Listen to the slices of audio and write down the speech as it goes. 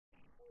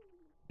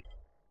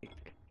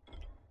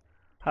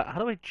How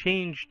do I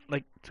change,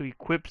 like, to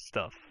equip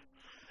stuff?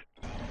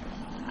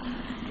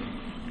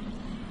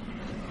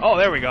 Oh,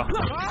 there we go.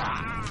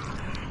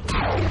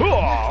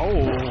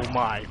 Oh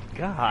my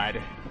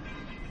god.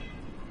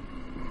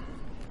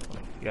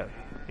 You got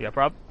a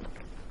prob?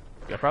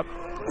 You got a prob?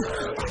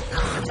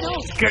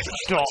 Get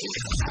stop!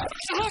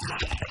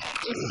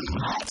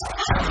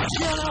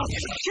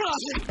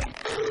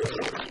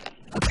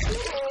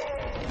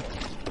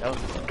 That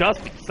was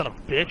disgusting, son of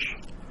a bitch.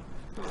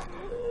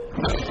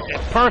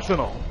 It's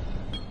personal.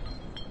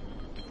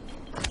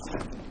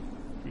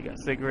 You got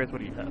cigarettes, what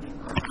do you have?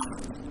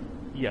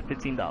 You got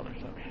 $15,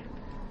 okay.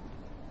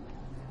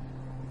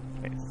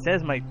 It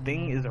says my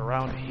thing is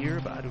around here,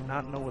 but I do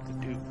not know what to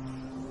do.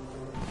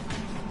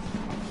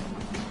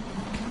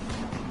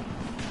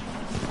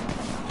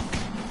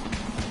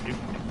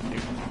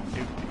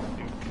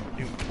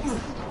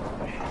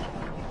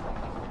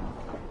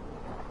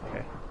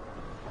 Okay.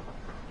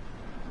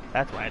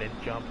 That's why I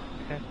didn't jump.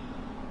 Okay.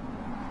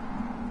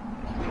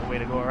 There's no way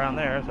to go around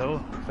there,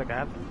 so looks like I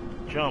have to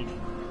jump.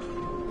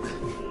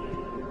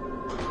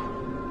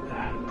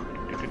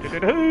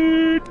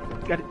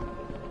 Got it.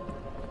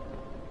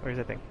 Where's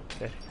that thing?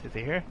 Is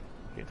it here?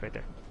 Okay, it's right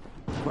there.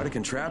 Quite a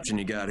contraption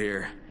you got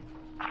here.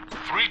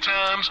 3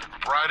 times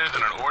brighter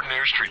than an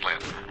ordinary street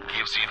lamp.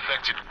 Gives the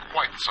infected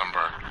white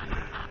sunburn.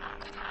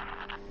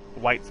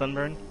 White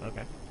sunburn?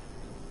 Okay.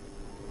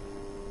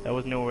 That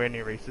was nowhere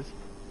near racist.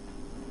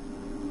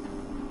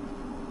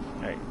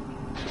 Alright.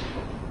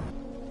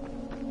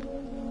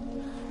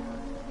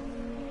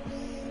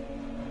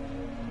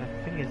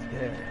 That thing is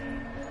there.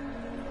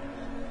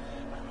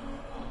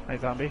 Hi,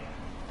 zombie.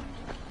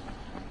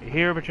 You're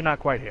here, but you're not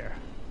quite here.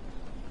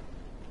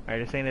 Alright,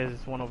 you're saying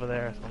there's one over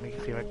there, so let me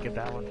see if I can get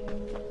that one.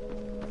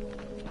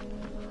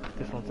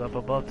 This one's up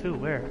above too.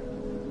 Where?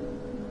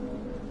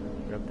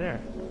 You're up there.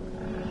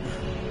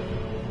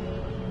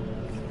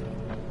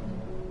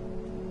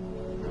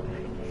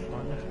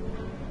 Fun.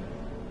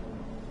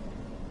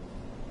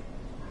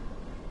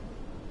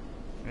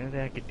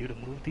 Anything I could do to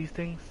move these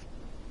things?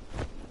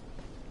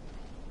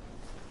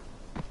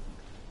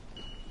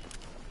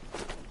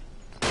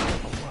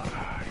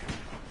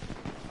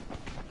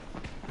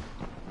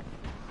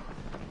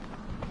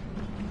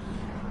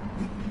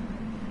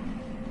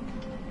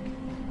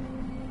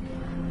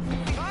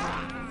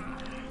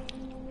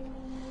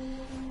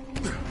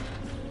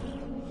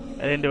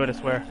 I didn't do it, I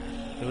swear.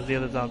 It was the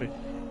other zombie.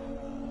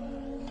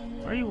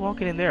 Why are you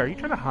walking in there? Are you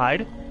trying to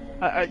hide?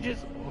 I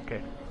just...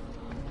 Okay.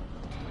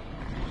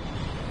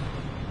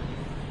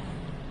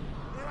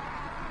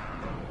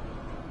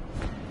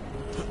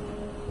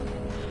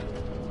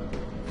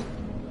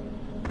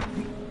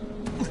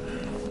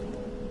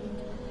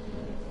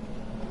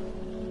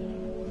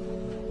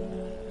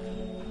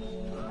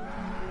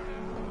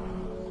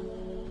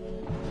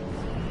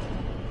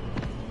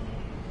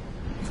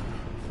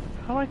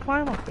 How do I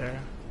climb up there?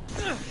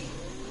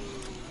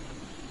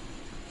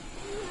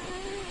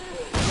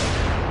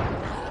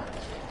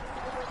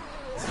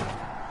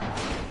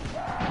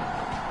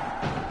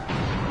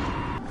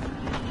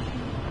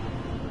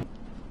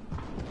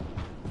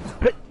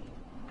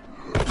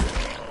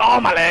 Oh,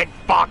 my leg!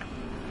 Fuck!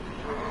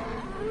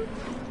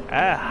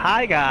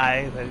 Hi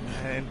guys! I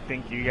didn't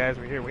think you guys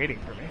were here waiting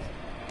for me.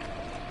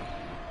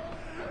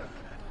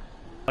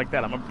 Like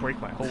that, I'm gonna break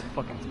my whole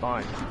fucking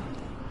spine.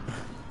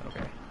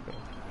 Okay, go.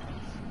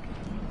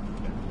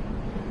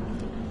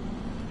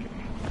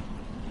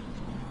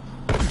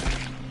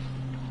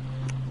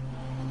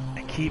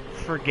 I keep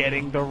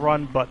forgetting the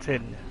run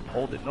button.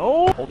 Hold it,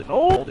 no! Hold it,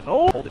 no! Hold it,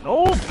 no! Hold it,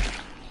 no!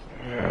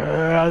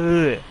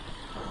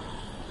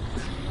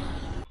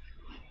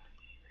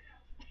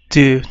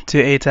 Due to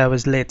 8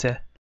 hours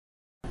later.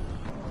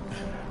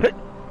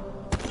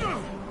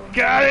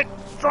 Got it!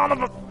 Son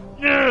of a...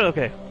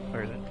 Okay,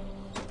 where is it?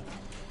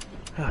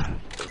 Alright,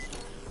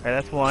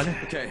 that's one.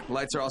 Okay,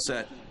 lights are all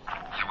set.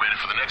 You ready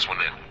for the next one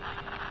then?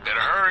 Better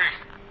hurry.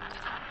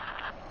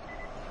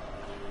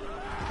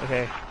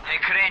 Okay. Hey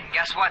Crane,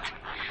 guess what?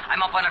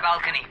 I'm up on a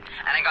balcony,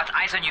 and I got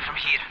eyes on you from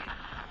here.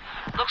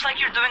 Looks like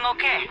you're doing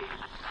okay.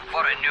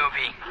 For a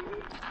newbie.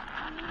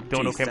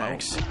 Doing Gee, okay,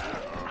 thanks.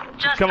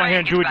 Just come out try here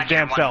and and do get it your back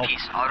damn in one self.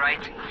 piece,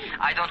 alright?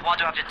 I don't want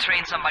to have to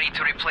train somebody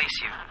to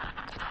replace you.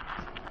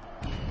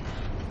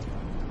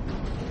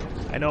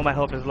 I know my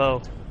health is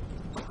low.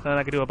 Nothing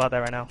I can do about that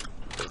right now.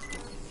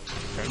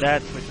 Turn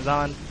that, switch is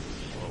on.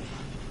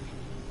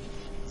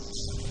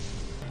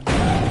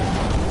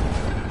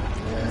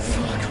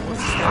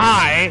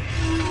 Hi!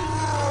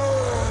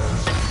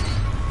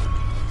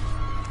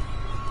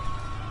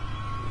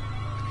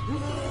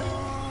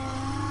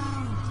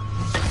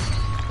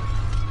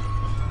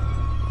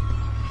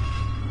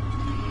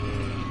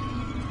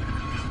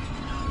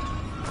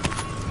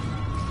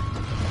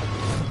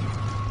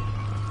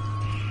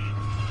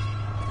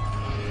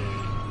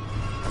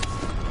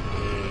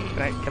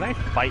 Can I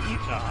fight you?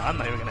 No, I'm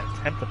not even gonna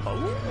attempt to fight.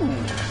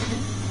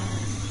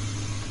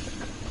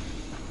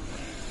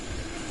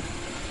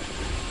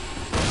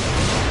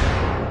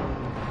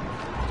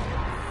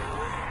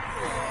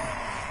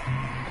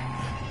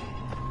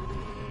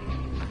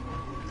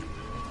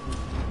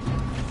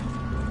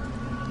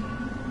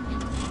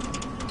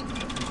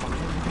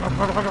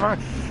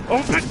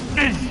 Open!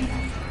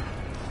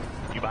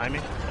 You behind me?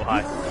 Oh,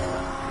 hi.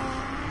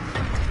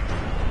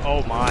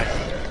 Oh my.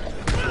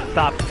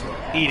 Stop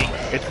eating.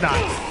 It's not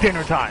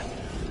dinner time.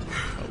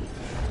 Oh.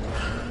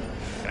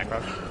 Can I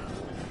crouch?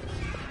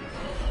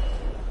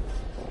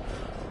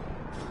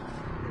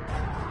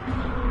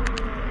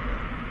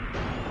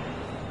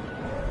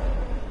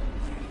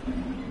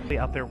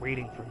 Out there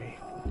waiting for me.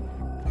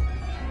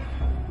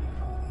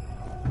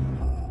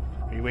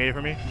 Are you waiting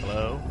for me?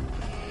 Hello?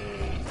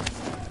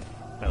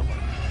 No.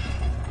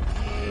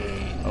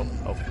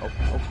 Oh,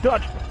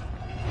 dodge!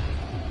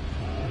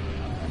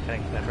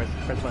 Can I press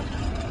the button?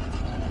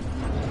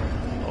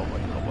 Oh boy,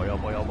 oh boy, oh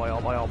boy, oh boy,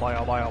 oh boy, oh boy,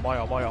 oh boy, oh boy,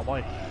 oh boy, oh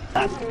boy.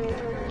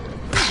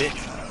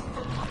 Bitch.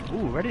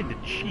 Ooh, right in the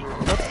cheek.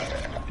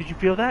 Did you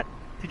feel that?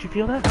 Did you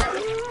feel that?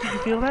 Did you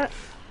feel that?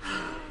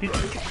 Did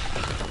you...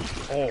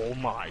 Oh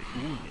my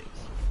goodness.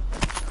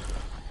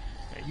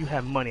 You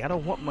have money. I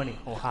don't want money.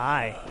 Oh,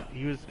 hi.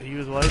 You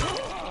as wife?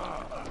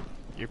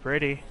 You're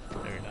pretty.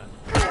 No, you're not.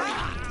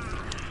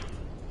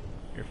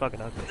 You're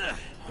fucking ugly.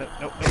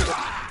 No.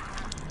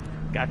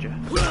 Gotcha.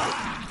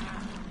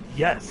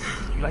 Yes.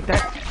 You like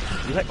that?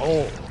 You like...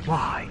 Oh,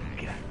 my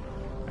God.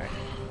 Alright.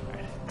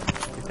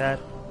 Get that.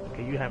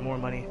 Okay, you have more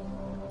money.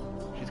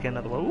 She's getting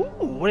another one.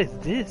 Ooh, what is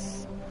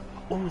this?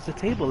 Oh, it's a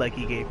table like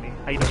he gave me.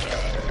 How you doing?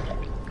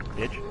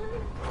 Bitch.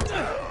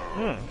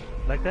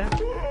 Like that?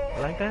 You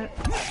like that?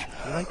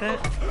 You like that?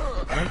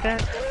 You like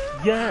that?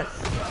 Yes!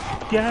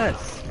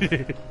 Yes!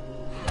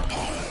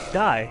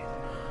 Die.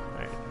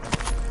 Alright.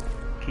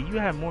 Okay, you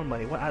have more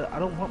money. What? I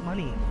don't want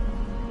money.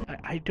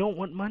 I don't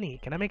want money.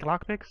 Can I make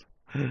lockpicks?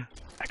 I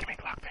can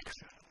make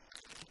lockpicks.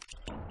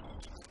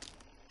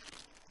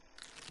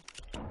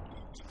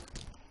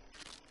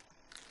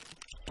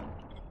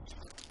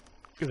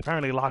 Because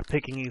apparently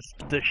lockpicking is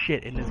the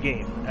shit in this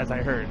game, as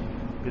I heard.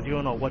 Because you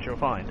don't know what you'll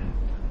find.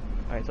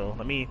 Alright, so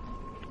let me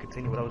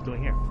continue what I was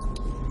doing here.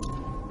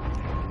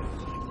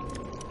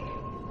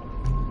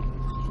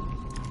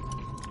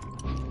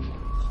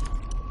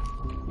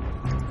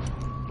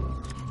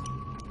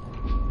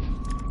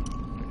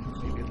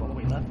 Maybe it's all the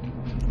way left.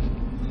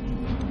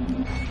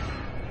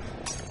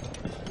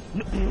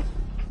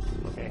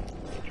 Okay,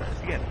 try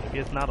this again. Maybe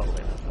it's not all the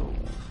way left. So.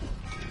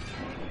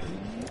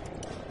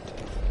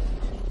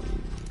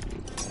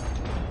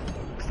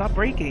 Stop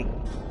breaking!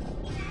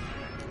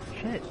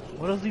 Shit,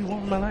 what else do you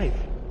want in my life?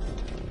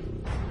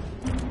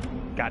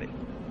 Got it.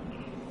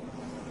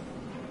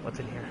 What's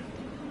in here?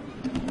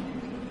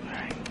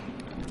 Alright.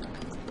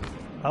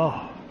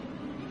 Oh,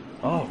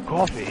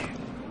 coffee.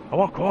 I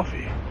want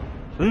coffee.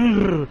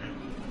 Nope.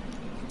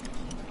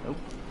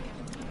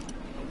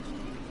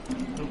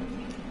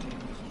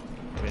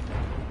 Wait.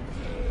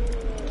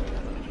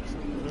 Just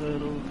a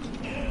little.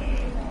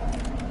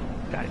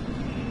 Got it.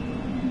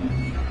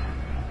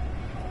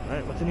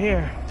 Alright, what's in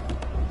here?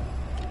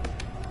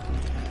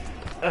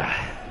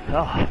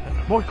 Oh,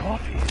 more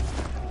coffee.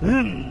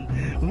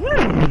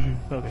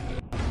 Okay.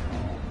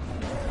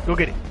 Go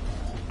get it.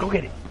 Go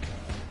get it.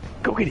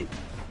 Go get it.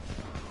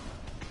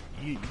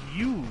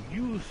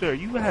 You, sir,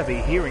 you have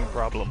a hearing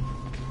problem.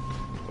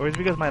 Or is it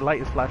because my light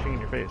is flashing in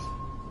your face?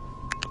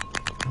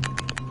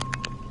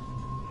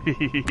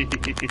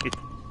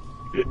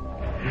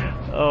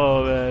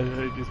 Oh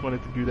man, I just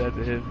wanted to do that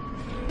to him.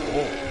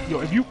 Oh, yo,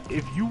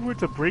 if you were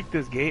to break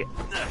this gate,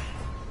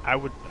 I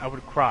would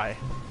cry.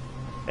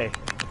 Hey,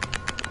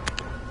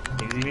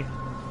 can you see me?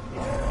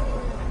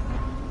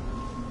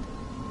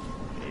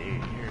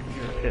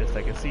 You're pissed.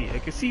 I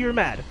can see you're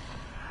mad.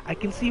 I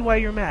can see why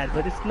you're mad,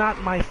 but it's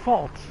not my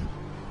fault.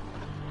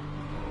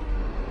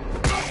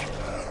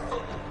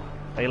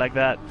 How you like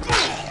that?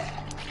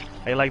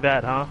 How you like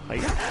that, huh?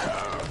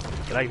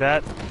 You like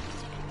that?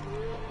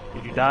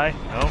 Did you die?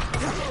 No?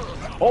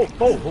 Oh,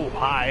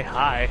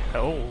 hi.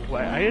 Oh,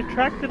 I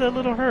attracted a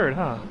little herd,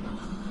 huh?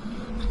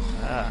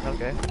 Ah,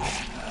 okay.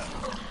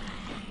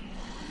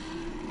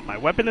 My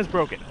weapon is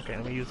broken. Okay,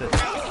 let me use this.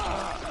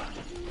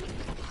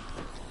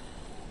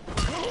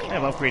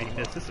 I'm upgrading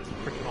this. This is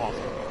freaking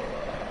awesome.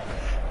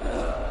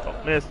 Oh,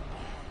 miss.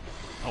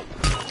 Oh.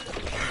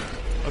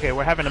 Okay,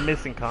 we're having a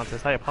missing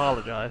contest. I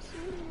apologize.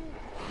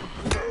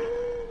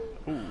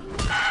 Ooh.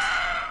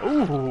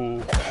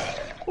 Ooh.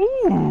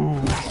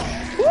 Ooh.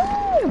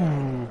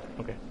 Ooh.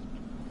 Okay.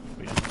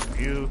 Wait,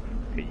 you.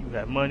 Okay, you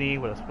have money.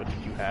 What else? What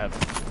did you have?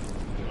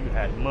 You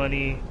had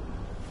money.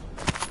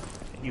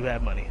 And you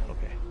had money.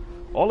 Okay.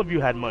 All of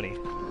you had money.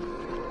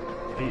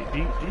 Do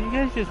you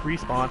guys just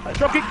respawn?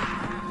 Choking!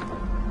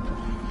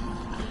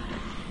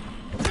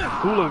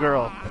 Cooler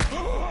girl.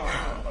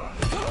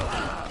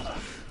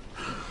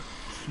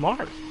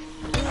 Smart.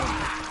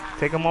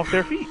 Take them off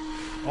their feet.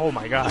 Oh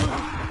my god.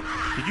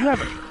 Did you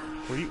have a...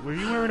 Were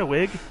you wearing a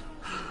wig?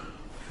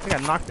 I think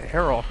I knocked the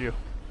hair off you.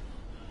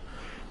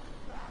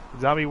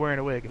 Zombie wearing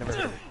a wig. Never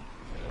heard of it.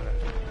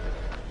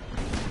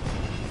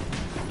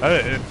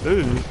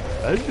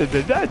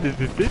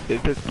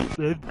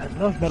 I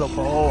love metal.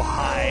 Oh,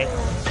 hi.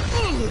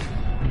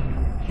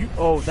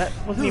 Oh, that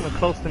wasn't even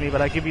close to me,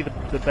 but I give you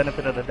the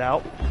benefit of the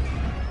doubt.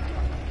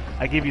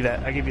 I give you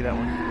that. I give you that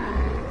one.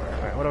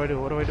 Alright, what do I do?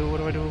 What do I do? What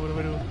do I do? What do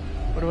I do?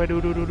 What do I do?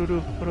 What do I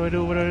do? What do I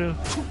do? What do I do?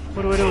 What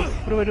do I do?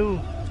 What do I do?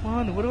 Come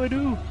on, what do I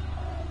do?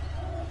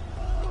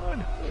 Come on,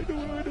 what do I do?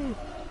 What do I do?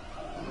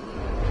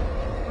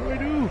 What do I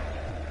do?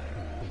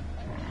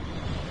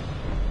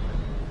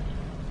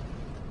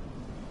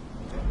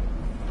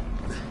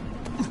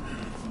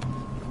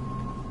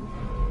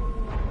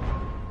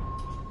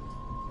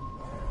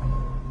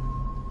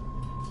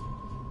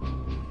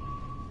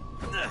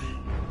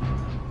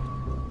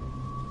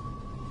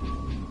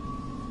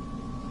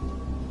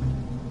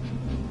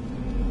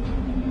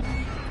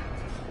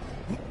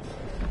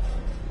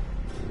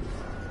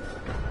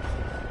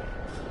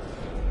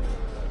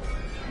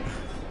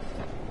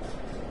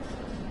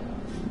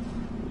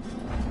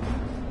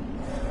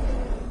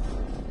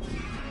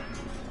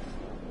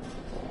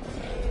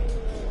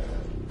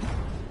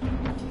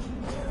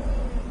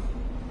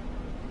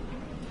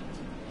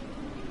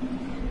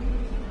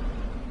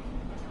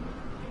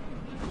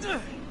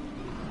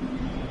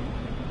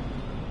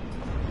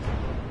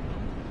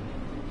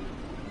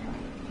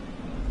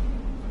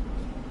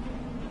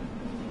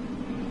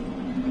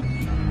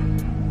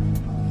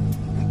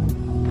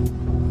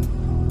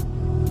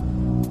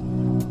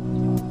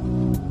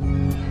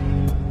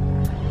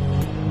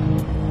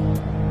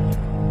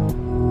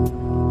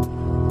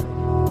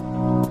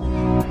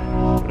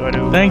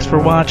 Thanks for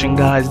watching,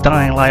 guys.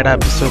 Dying Light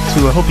episode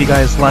 2. I hope you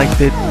guys liked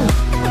it.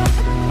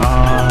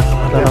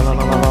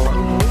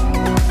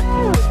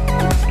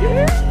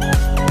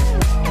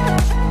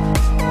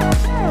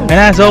 And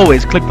as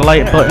always, click the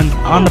like button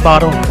on the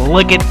bottom,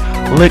 lick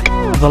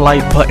the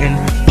like button,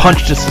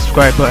 punch the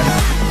subscribe button.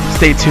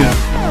 Stay tuned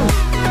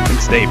and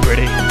stay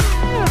pretty.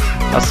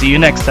 I'll see you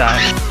next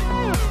time.